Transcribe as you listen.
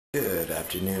Good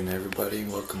afternoon, everybody.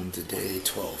 Welcome to day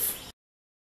 12.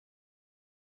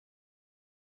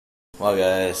 Well,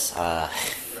 guys,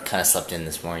 kind of slept in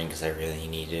this morning because I really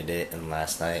needed it, and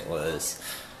last night was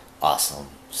awesome.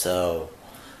 So,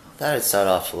 thought I'd start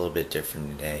off a little bit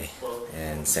different today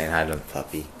and saying hi to the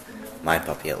puppy, my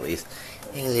puppy at least.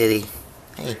 Hey, Lily.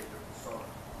 Hey.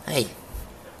 Hey.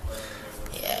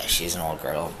 Yeah, she's an old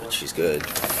girl, but she's good.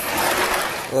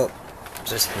 Well,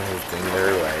 just moved in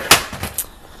very way.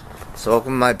 So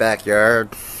welcome to my backyard.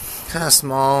 Kind of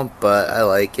small, but I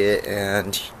like it,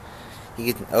 and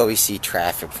you can always see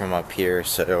traffic from up here,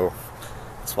 so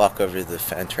let's walk over to the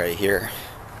fence right here.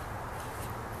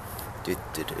 Get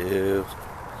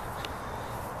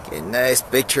a nice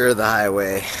picture of the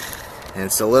highway. And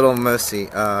it's a little mostly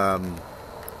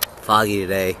foggy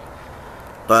today,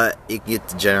 but you can get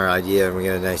the general idea, and we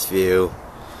get a nice view.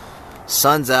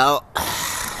 Sun's out,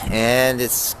 and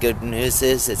it's good news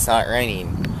is it's not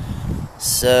raining.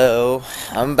 So,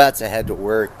 I'm about to head to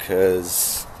work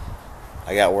because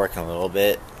I got work in a little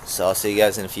bit. So, I'll see you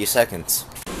guys in a few seconds.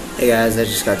 Hey guys, I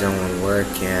just got done with work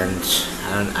and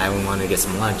I want to get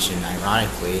some lunch. And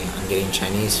ironically, I'm getting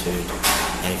Chinese food.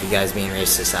 And if you guys being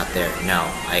racist out there, no,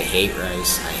 I hate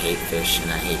rice, I hate fish, and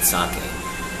I hate sake.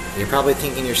 You're probably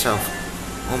thinking to yourself,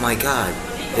 oh my god,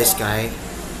 this guy,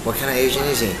 what kind of Asian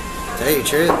is he? To tell you the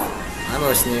truth, I'm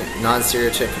most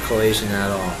non-stereotypical Asian at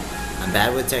all. I'm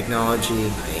bad with technology,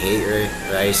 I hate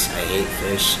rice, I hate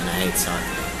fish, and I hate sake.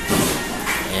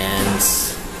 And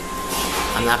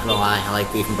I'm not gonna lie, I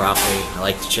like beef and broccoli, I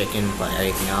like the chicken, but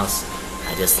anything else,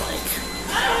 I dislike.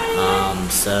 And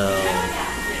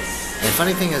the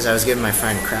funny thing is, I was giving my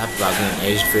friend crap about getting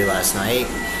Asian food last night.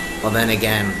 Well, then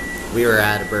again, we were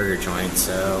at a burger joint,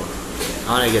 so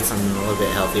I want to get something a little bit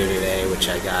healthier today, which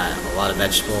I got a lot of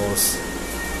vegetables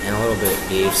and a little bit of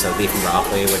beef, so beef and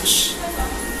broccoli, which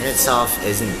in itself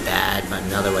isn't bad, but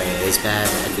another way it is bad.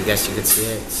 I guess you could see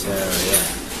it. So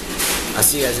yeah, I'll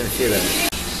see you guys in a few then.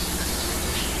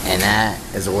 And that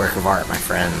is a work of art, my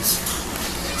friends.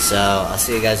 So I'll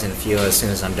see you guys in a few as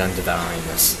soon as I'm done devouring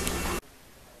this.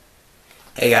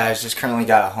 Hey guys, just currently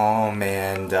got home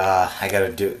and I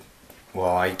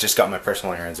just got my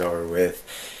personal errands over with.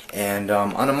 And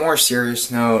on a more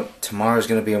serious note, tomorrow's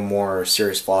going to be a more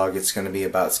serious vlog. It's going to be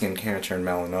about skin cancer and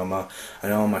melanoma. I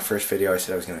know in my first video I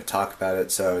said I was going to talk about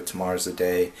it, so tomorrow's the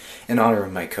day in honor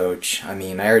of my coach. I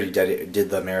mean, I already did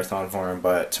the marathon for him,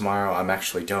 but tomorrow I'm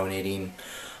actually donating.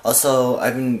 Also,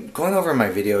 I've been going over my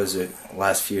videos the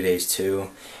last few days too,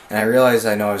 and I realized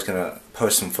I know I was going to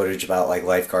post some footage about like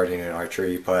lifeguarding and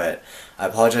archery, but I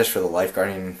apologize for the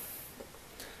lifeguarding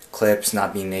clips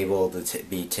not being able to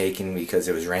be taken because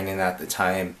it was raining at the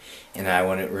time, and I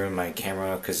wouldn't ruin my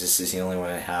camera because this is the only one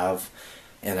I have,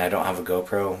 and I don't have a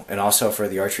GoPro. And also for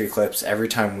the archery clips, every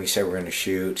time we say we're going to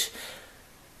shoot,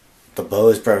 the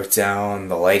bows broke down,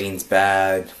 the lighting's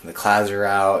bad, the clouds are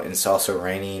out, and it's also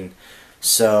raining.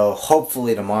 So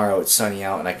hopefully tomorrow it's sunny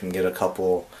out and I can get a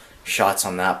couple shots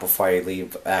on that before I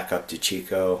leave back up to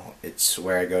Chico. It's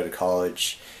where I go to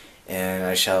college. And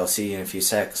I shall see you in a few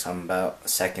seconds. I'm about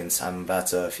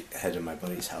to head to my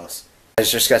buddy's house. I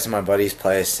just got to my buddy's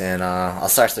place, and I'll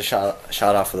start the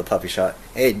shot off with a puppy shot.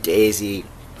 Hey, Daisy.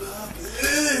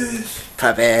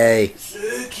 Puppy.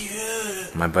 So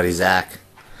cute. My buddy Zack.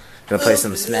 Gonna play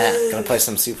some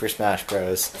Super Smash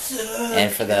Bros. And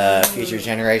for the future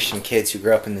generation kids who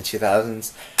grew up in the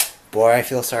 2000s, boy, I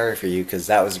feel sorry for you because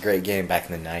that was a great game back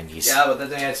in the 90s. Yeah, but then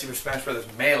they had Super Smash Bros.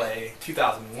 Melee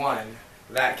 2001.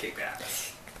 That kicked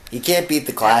ass. You can't beat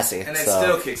the classic. And it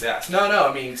still kicks ass. No,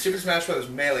 I mean, Super Smash Bros.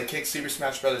 Melee kicks Super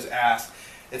Smash Bros. Ass.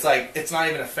 It's like, it's not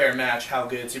even a fair match how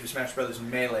good Super Smash Bros.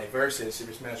 Melee versus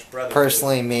Super Smash Bros.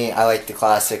 Personally, me, I like the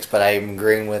classics, but I'm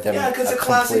agreeing with him. Yeah, because the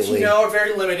classics, you know, are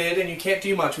very limited and you can't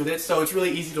do much with it, so it's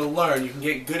really easy to learn. You can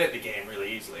get good at the game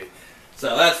really easily.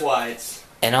 So that's why it's...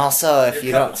 And also, if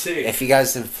you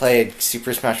guys have played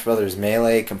Super Smash Bros.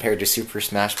 Melee compared to Super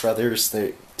Smash Bros.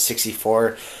 The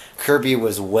 64, Kirby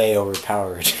was way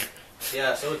overpowered.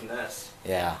 Yeah, so was Ness.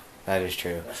 Yeah, that is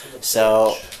true.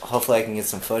 So, hopefully I can get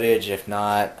some footage. If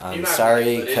not, I'm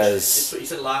sorry, because... It's what you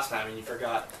said last time, and you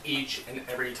forgot each and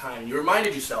every time. You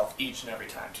reminded yourself each and every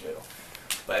time, too.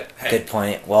 But, hey. Good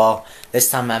point. Well,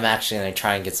 this time I'm actually going to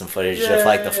try and get some footage of,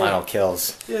 like, the final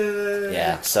kills.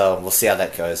 Yeah, so we'll see how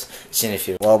that goes.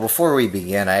 Well, before we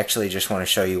begin, I actually just want to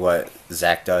show you what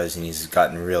Zack does, and he's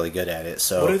gotten really good at it.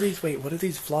 So what do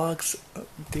these vlogs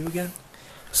do again?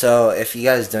 So, if you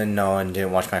guys didn't know and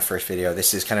didn't watch my first video,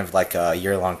 this is kind of like a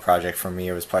year-long project for me.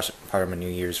 It was part of my New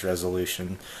Year's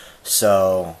resolution.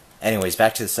 So, anyways,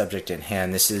 back to the subject at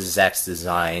hand. This is Zack's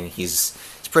design. It's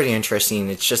pretty interesting.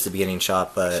 It's just a beginning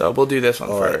shot, but So we'll do this one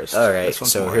first. All right, This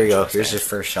one's so more here you go. interesting. Here's your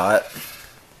first shot.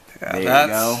 Yeah, There you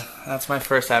that's, go. That's my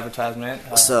first advertisement.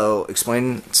 So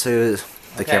explain to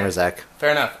the Okay. camera, Zach.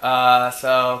 Fair enough.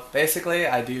 So basically,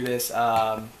 I do this.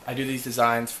 I do these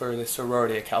designs for the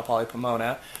sorority at Cal Poly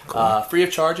Pomona, Cool. free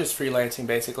of charge. It's freelancing.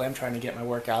 Basically, I'm trying to get my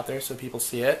work out there so people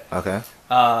see it. Okay.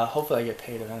 Hopefully, I get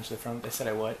paid eventually from. They said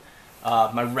I would.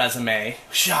 My resume.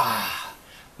 Shah!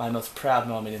 My most proud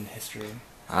moment in history.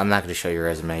 I'm not going to show your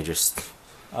resume. Just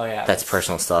Oh yeah. that's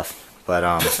personal stuff. But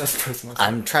That's personal.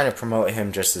 I'm trying to promote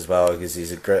him just as well because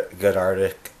he's a good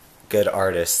artist. Good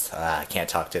artist. I can't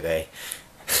talk today.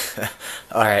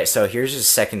 All right, so here's his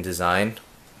second design.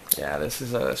 Yeah, this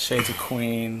is a Shades of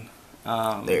Queen.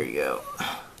 There you go.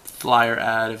 Flyer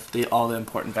ad of all the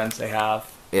important events they have.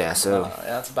 Yeah, so Yeah,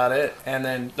 that's about it. And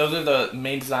then those are the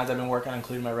main designs I've been working on,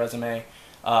 including my resume.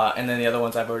 And then the other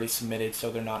ones I've already submitted,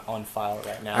 so they're not on file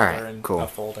right now. All right, they're in cool. a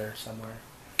folder somewhere.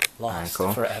 all right, Lost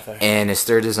cool. forever. And his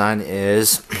third design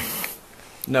is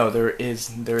No, there is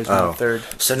no Oh. third.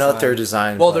 so no third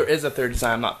design. Well, but- there is a third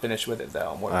design. I'm not finished with it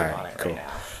though. I'm working Alright, on it cool. right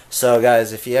now. So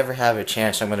guys, if you ever have a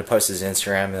chance, I'm going to post his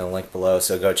Instagram in the link below,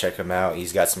 so go check him out.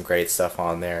 He's got some great stuff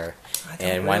on there. I don't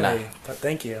And why not? really, But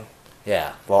thank you.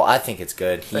 Yeah, well, I think it's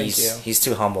good. Thank you. He's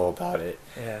too humble about it.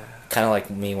 Yeah. Kind of like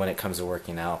me when it comes to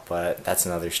working out, but that's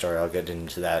another story. I'll get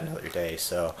into that another day.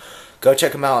 So go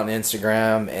check him out on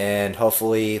Instagram, and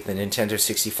hopefully the Nintendo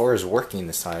 64 is working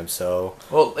this time. So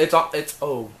Well, it's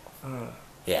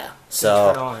yeah, turn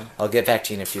so on. I'll get back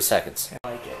to you in a few seconds. I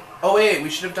like it. Oh wait, we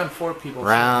should have done 4 people.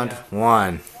 Round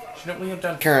one. Shouldn't we have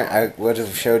done? Current, I would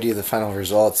have showed you the final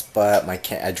results, but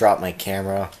I dropped my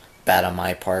camera. Bad on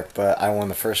my part, but I won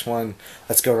the first one.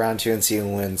 Let's go round 2 and see who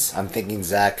wins. I'm thinking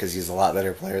Zack because he's a lot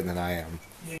better player than I am.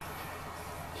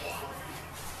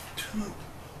 2,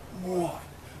 1,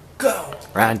 go.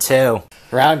 Round 2.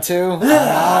 Round 2. I'm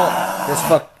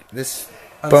out. This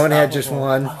bonehead just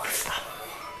won.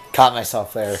 Caught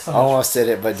myself there. Almost did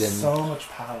it, but didn't. So much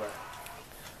power.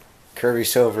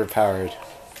 Kirby's so overpowered.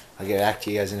 I'll get back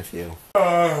to you guys in a few.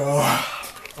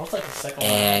 Looks like the second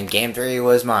one. And game 3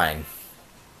 was mine.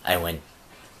 I win.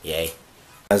 Yay.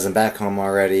 Guys, I'm back home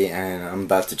already, and I'm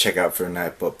about to check out for the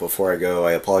night, but before I go,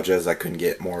 I apologize I couldn't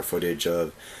get more footage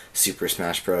of Super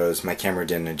Smash Bros. My camera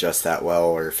didn't adjust that well,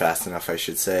 or fast enough, I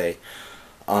should say.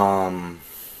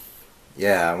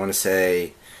 Yeah, I want to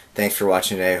say thanks for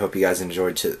watching today. I hope you guys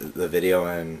enjoyed the video,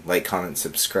 and like, comment,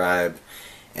 subscribe,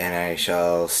 and I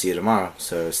shall see you tomorrow,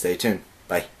 so stay tuned.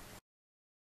 Bye.